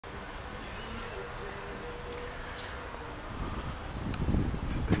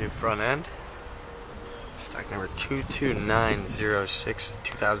front end. Stock number 22906,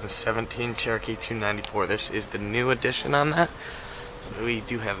 2017 Cherokee 294. This is the new addition on that. So we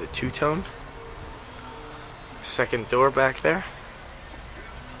do have the two-tone. Second door back there.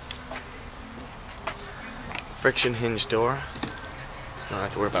 Friction hinge door. Don't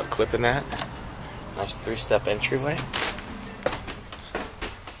have to worry about clipping that. Nice three-step entryway.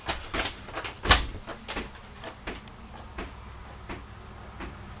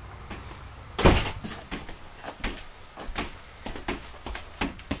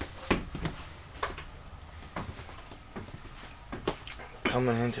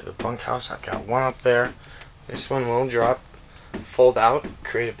 Coming into the bunkhouse, I've got one up there. This one will drop, fold out,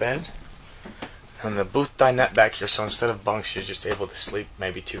 create a bed. And the booth dinette back here, so instead of bunks, you're just able to sleep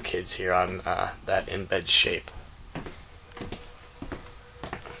maybe two kids here on that in-bed shape.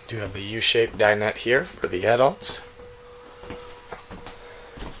 Do have the U-shaped dinette here for the adults.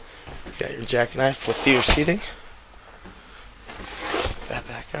 Got your jackknife with theater seating. That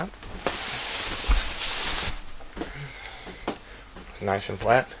back up. Nice and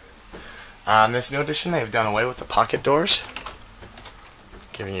flat. On this new edition, they've done away with the pocket doors,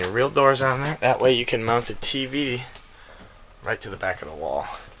 giving you real doors on there. That way you can mount a TV right to the back of the wall.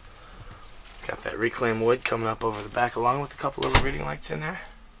 Got that reclaimed wood coming up over the back, along with a couple little reading lights in there.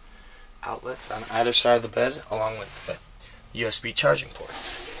 Outlets on either side of the bed, along with the USB charging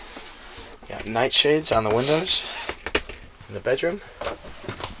ports. Got night shades on the windows in the bedroom.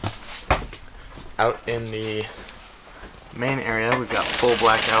 Out in the main area, we've got full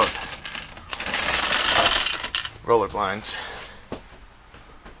blackout roller blinds.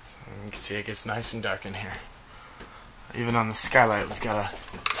 You can see it gets nice and dark in here. Even on the skylight, we've got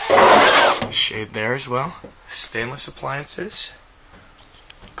a shade there as well. Stainless appliances,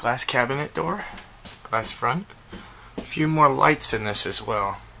 glass cabinet door, glass front. A few more lights in this as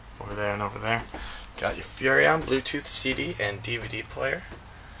well, over there and over there. Got your Furrion Bluetooth CD and DVD player.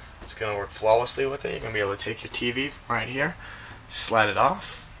 It's going to work flawlessly with it. You're going to be able to take your TV from right here, slide it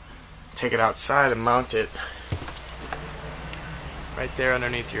off, take it outside and mount it right there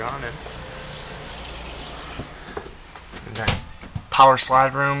underneath your awning. And got power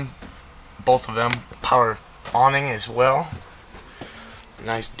slide room, both of them, power awning as well.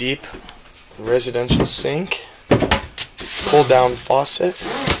 Nice deep residential sink, pull down faucet,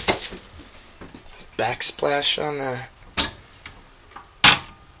 backsplash on the.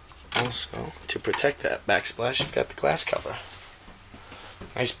 Also, to protect that backsplash, you've got the glass cover.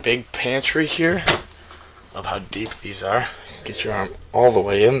 Nice big pantry here. Love how deep these are. Get your arm all the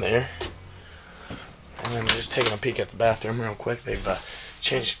way in there. And then just taking a peek at the bathroom real quick. They've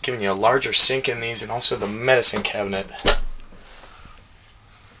changed, giving you a larger sink in these, and also the medicine cabinet,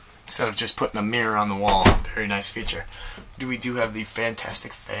 instead of just putting a mirror on the wall. Very nice feature. We do have the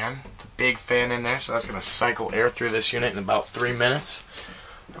fantastic fan, the big fan in there, so that's going to cycle air through this unit in about 3 minutes.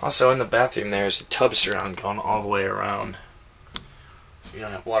 Also in the bathroom there's a tub surround going all the way around, so you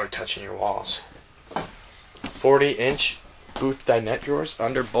don't have water touching your walls. 40-inch booth dinette drawers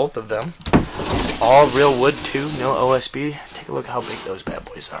under both of them. All real wood too, no OSB. Take a look how big those bad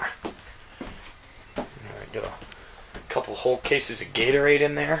boys are. Alright, got a couple whole cases of Gatorade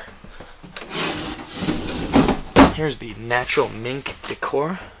in there. Here's the natural mink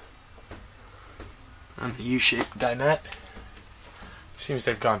decor on the U-shaped dinette. Seems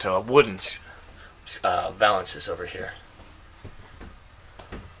they've gone to a wooden valances over here.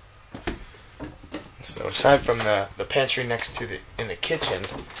 So aside from the pantry next to in the kitchen,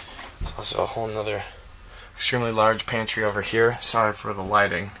 there's also a whole nother extremely large pantry over here. Sorry for the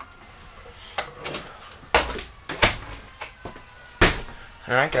lighting.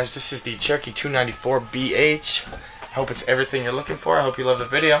 Alright guys, this is the Cherokee 294 BH. I hope it's everything you're looking for. I hope you love the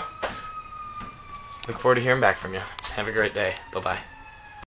video. Look forward to hearing back from you. Have a great day. Bye-bye.